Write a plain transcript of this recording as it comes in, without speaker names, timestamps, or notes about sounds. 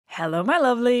Hello my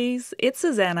lovelies, it's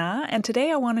Susanne, and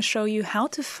today I want to show you how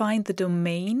to find the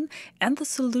domain and the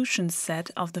solution set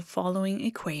of the following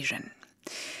equation.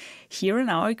 Here in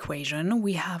our equation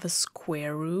we have a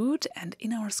square root, and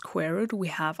in our square root we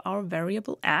have our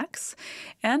variable x,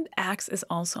 and x is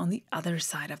also on the other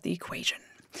side of the equation.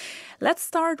 Let's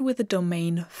start with the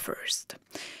domain first.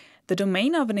 The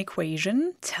domain of an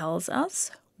equation tells us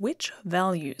which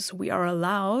values we are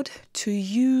allowed to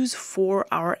use for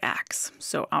our x.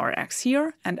 So our x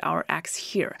here and our x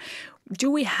here. Do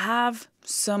we have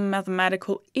some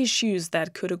mathematical issues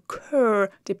that could occur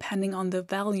depending on the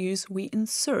values we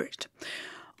insert?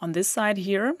 On this side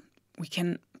here, we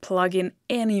can plug in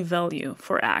any value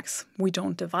for x. We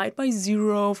don't divide by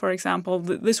 0, for example.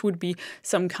 This would be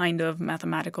some kind of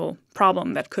mathematical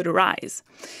problem that could arise.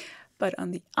 But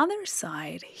on the other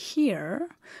side here,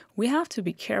 we have to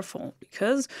be careful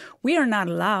because we are not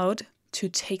allowed to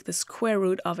take the square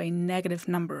root of a negative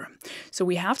number. So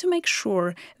we have to make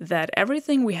sure that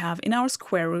everything we have in our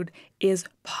square root is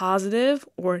positive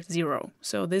or 0.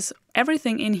 So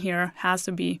everything in here has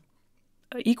to be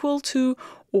equal to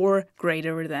or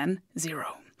greater than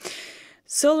 0.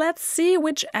 So let's see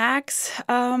which x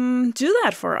do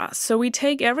that for us. So we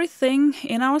take everything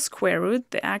in our square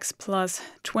root, the x plus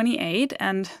 28,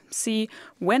 and see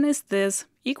when is this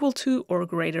equal to or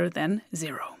greater than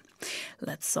 0.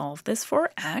 Let's solve this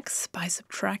for x by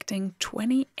subtracting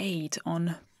 28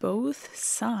 on both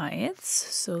sides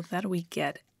so that we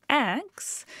get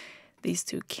x, these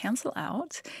two cancel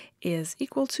out, is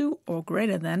equal to or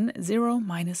greater than 0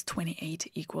 minus 28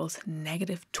 equals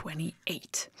negative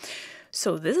 28.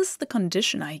 So this is the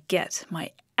condition I get.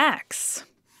 My x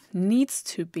needs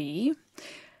to be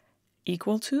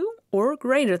equal to or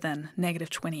greater than negative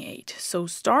 28. So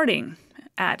starting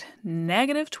at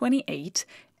negative 28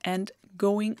 and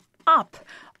going up,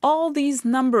 all these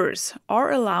numbers are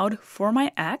allowed for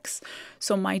my x.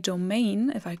 So my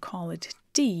domain, if I call it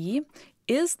D,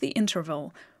 is the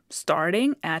interval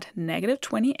starting at negative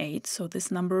 28, so this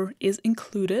number is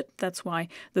included. That's why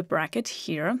the bracket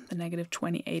here, the negative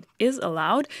 28, is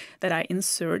allowed, that I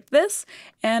insert this,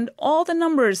 and all the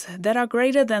numbers that are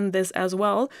greater than this as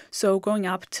well, so going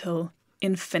up till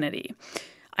infinity.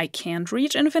 I can't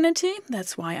reach infinity,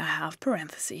 that's why I have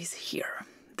parentheses here.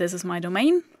 This is my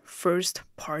domain, first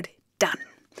part done.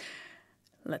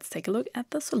 Let's take a look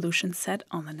at the solution set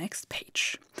on the next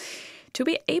page. To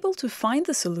be able to find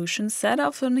the solution set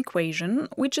of an equation,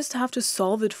 we just have to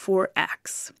solve it for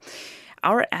x.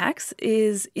 Our x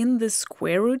is in the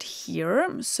square root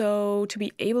here, so to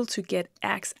be able to get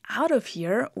x out of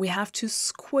here, we have to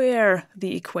square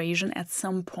the equation at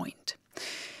some point.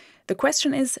 The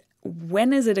question is,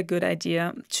 when is it a good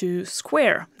idea to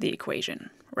square the equation?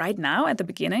 Right now at the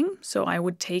beginning, so I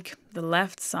would take the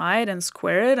left side and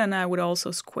square it, and I would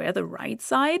also square the right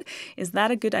side. Is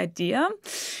that a good idea?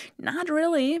 Not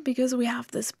really, because we have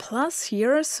this plus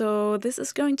here, so this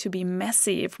is going to be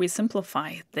messy if we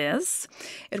simplify this.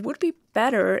 It would be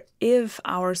better if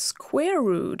our square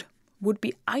root would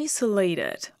be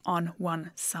isolated on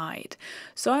one side.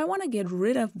 So I want to get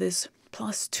rid of this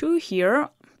plus 2 here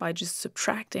by just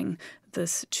subtracting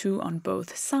this 2 on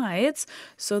both sides,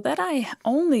 so that I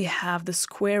only have the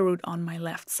square root on my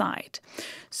left side.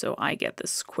 So I get the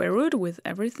square root with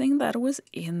everything that was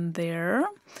in there.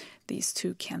 These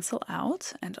two cancel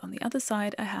out, and on the other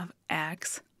side I have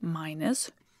x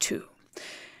minus 2.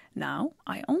 Now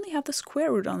I only have the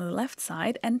square root on the left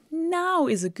side, and now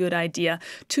is a good idea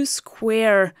to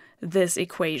square this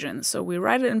equation. So we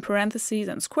write it in parentheses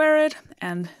and square it,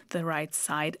 and the right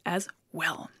side as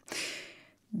well.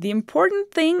 The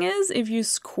important thing is, if you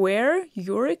square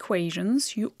your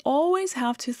equations, you always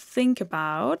have to think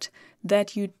about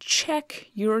that you check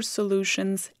your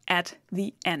solutions at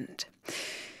the end.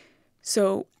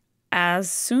 So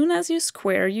as soon as you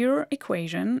square your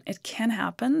equation, it can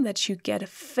happen that you get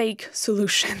fake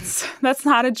solutions. That's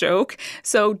not a joke.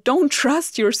 So don't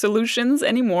trust your solutions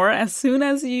anymore. As soon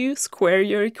as you square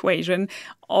your equation,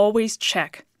 always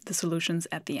check the solutions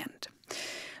at the end.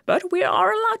 But we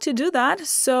are allowed to do that.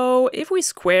 So if we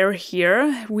square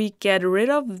here, we get rid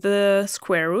of the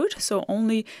square root. So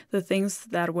only the things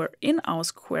that were in our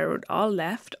square root are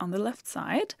left on the left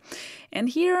side. And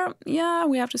here, yeah,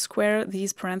 we have to square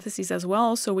these parentheses as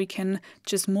well. So we can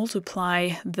just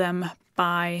multiply them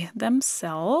by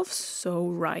themselves. So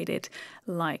write it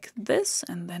like this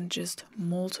and then just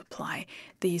multiply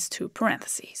these two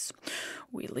parentheses.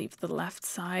 We leave the left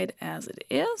side as it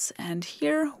is, and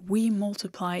here we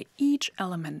multiply each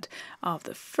element of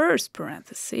the first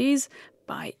parentheses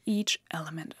by each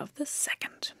element of the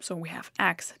second. So we have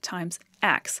x times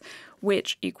x,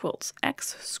 which equals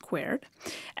x squared.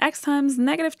 X times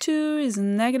 -2 is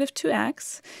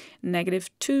 -2x.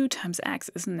 -2 times x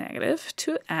is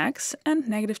 -2x. And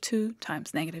 -2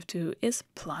 times -2 is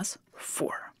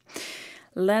 +4.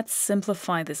 Let's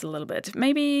simplify this a little bit.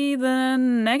 Maybe the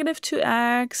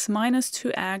 -2x minus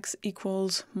 2x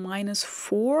equals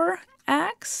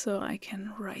 -4x. So I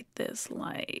can write this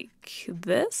like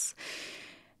this.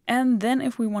 And then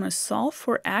if we want to solve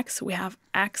for x, we have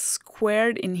x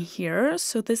squared in here.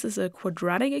 So this is a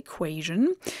quadratic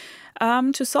equation.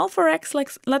 To solve for x,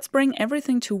 let's bring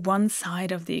everything to one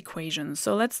side of the equation.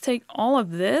 So let's take all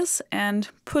of this and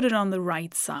put it on the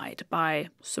right side by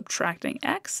subtracting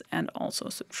x and also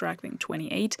subtracting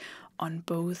 28 on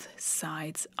both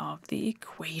sides of the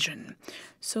equation,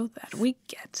 so that we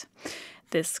get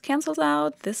this cancels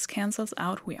out, this cancels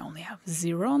out. We only have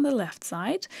 0 on the left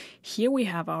side. Here we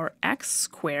have our x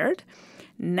squared.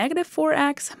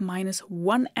 -4x minus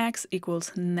 1x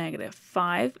equals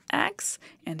 -5x.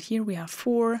 And here we have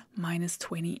 4 minus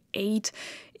 28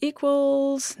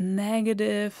 equals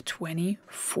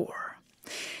 -24.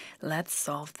 Let's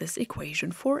solve this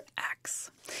equation for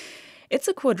x. It's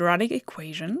a quadratic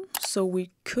equation, so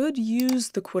we could use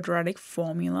the quadratic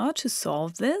formula to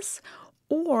solve this.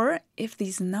 Or if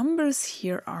these numbers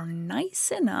here are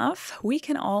nice enough, we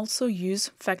can also use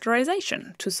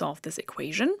factorization to solve this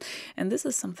equation. And this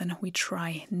is something we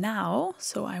try now.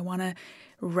 So I want to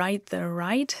write the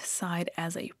right side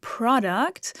as a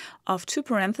product of two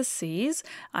parentheses.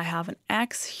 I have an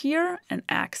x here, an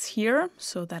x here,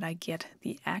 so that I get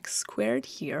the x squared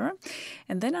here.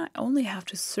 And then I only have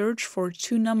to search for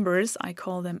two numbers. I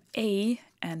call them a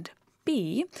and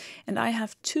b, and I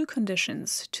have two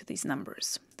conditions to these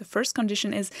numbers. The first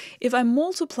condition is if I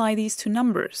multiply these two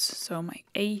numbers, so my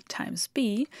a times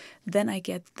b, then I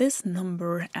get this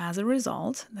number as a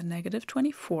result, the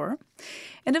 -24.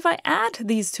 And if I add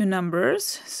these two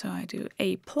numbers, so I do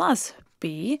a plus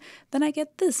b, then I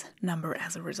get this number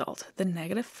as a result, the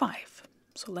 -5.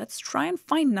 So let's try and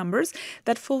find numbers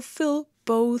that fulfill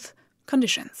both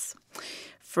conditions.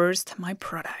 First, my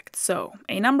product. So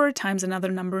a number times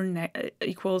another number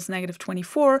equals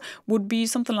 -24 would be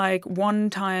something like 1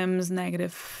 times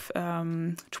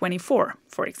 -24,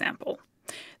 for example.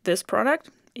 This product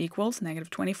equals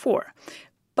 -24.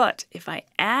 But if I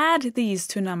add these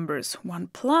two numbers, 1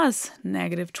 plus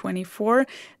 -24,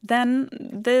 then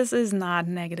this is not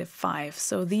 -5.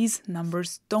 So these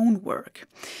numbers don't work.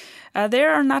 They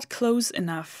are not close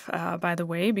enough, by the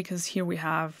way, because here we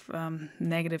have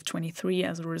 -23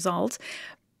 as a result.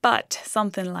 But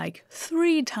something like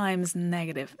 3 times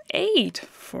 -8,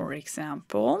 for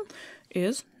example,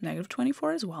 is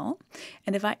 -24 as well.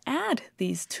 And if I add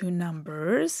these two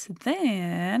numbers,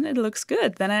 then it looks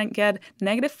good. Then I get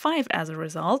 -5 as a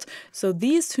result. So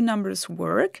these two numbers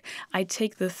work. I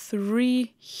take the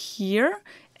 3 here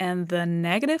and the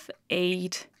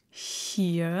 -8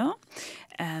 here.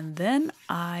 And then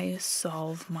I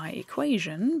solve my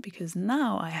equation, because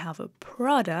now I have a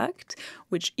product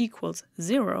which equals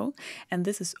 0. And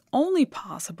this is only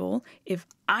possible if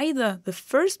either the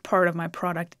first part of my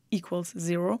product equals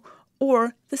 0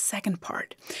 or the second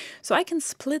part. So I can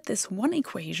split this one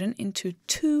equation into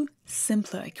two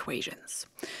simpler equations.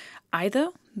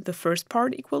 Either the first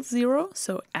part equals 0,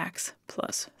 so x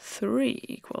plus 3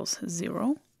 equals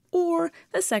 0, or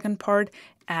the second part,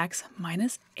 x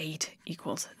minus 8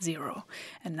 equals 0.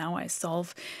 And now I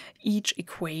solve each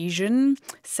equation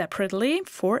separately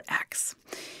for x.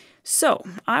 So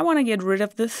I want to get rid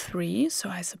of the 3, so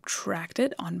I subtract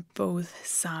it on both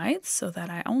sides so that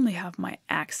I only have my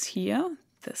x here.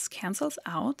 This cancels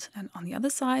out, and on the other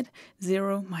side,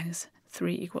 0 minus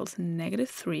 3 equals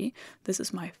 -3. This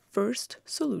is my first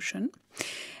solution.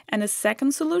 And a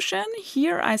second solution,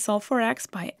 here I solve for x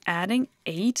by adding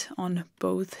 8 on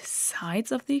both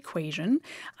sides of the equation.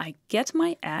 I get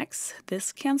my x,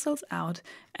 this cancels out,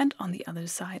 and on the other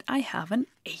side I have an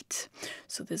 8.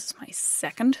 So this is my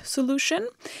second solution.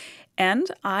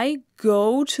 And I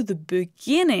go to the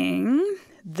beginning.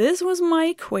 This was my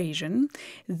equation.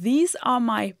 These are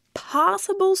my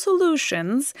possible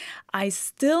solutions. I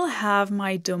still have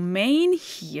my domain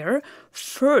here.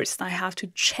 First, I have to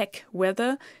check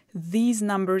whether these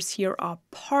numbers here are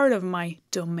part of my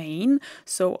domain.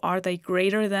 So are they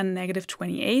greater than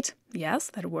 -28? Yes,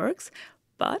 that works.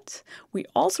 But we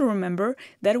also remember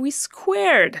that we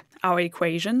squared our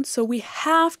equation, so we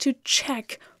have to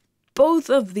check both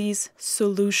of these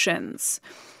solutions.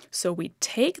 So we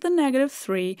take the negative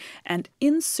 3 and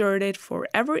insert it for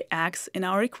every x in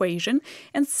our equation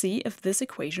and see if this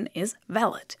equation is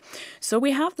valid. So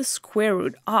we have the square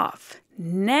root of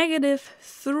negative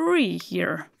 3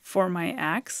 here for my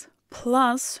x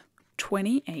plus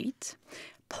 28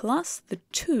 plus the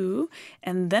 2,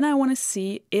 and then I want to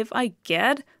see if I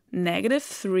get negative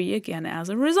 3 again as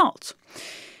a result.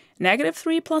 Negative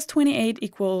 3 plus 28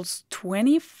 equals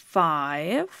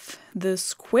 25. The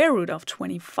square root of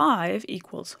 25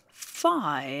 equals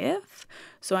 5.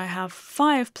 So I have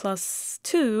 5 plus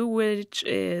 2, which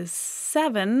is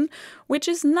 7, which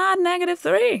is not negative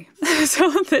 3.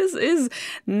 So this is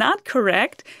not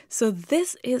correct. So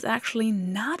this is actually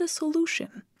not a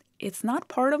solution. It's not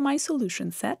part of my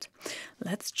solution set.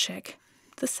 Let's check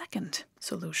the second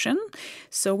solution.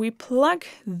 So we plug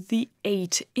the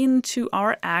 8 into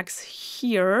our x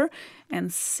here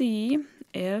and see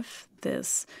if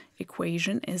this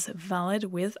equation is valid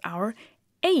with our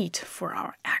 8 for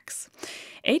our x.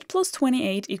 8 plus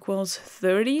 28 equals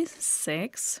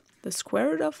 36. The square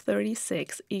root of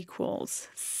 36 equals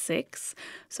 6.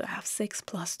 So I have 6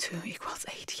 plus 2 equals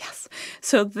 8, yes.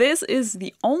 So this is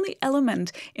the only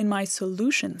element in my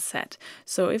solution set.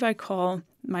 So if I call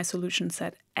my solution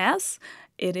set S,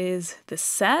 it is the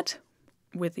set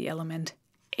with the element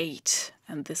 8.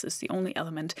 And this is the only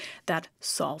element that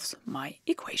solves my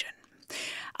equation.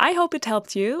 I hope it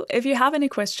helped you. If you have any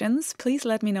questions, please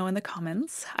let me know in the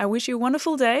comments. I wish you a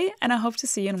wonderful day, and I hope to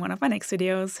see you in one of my next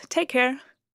videos. Take care.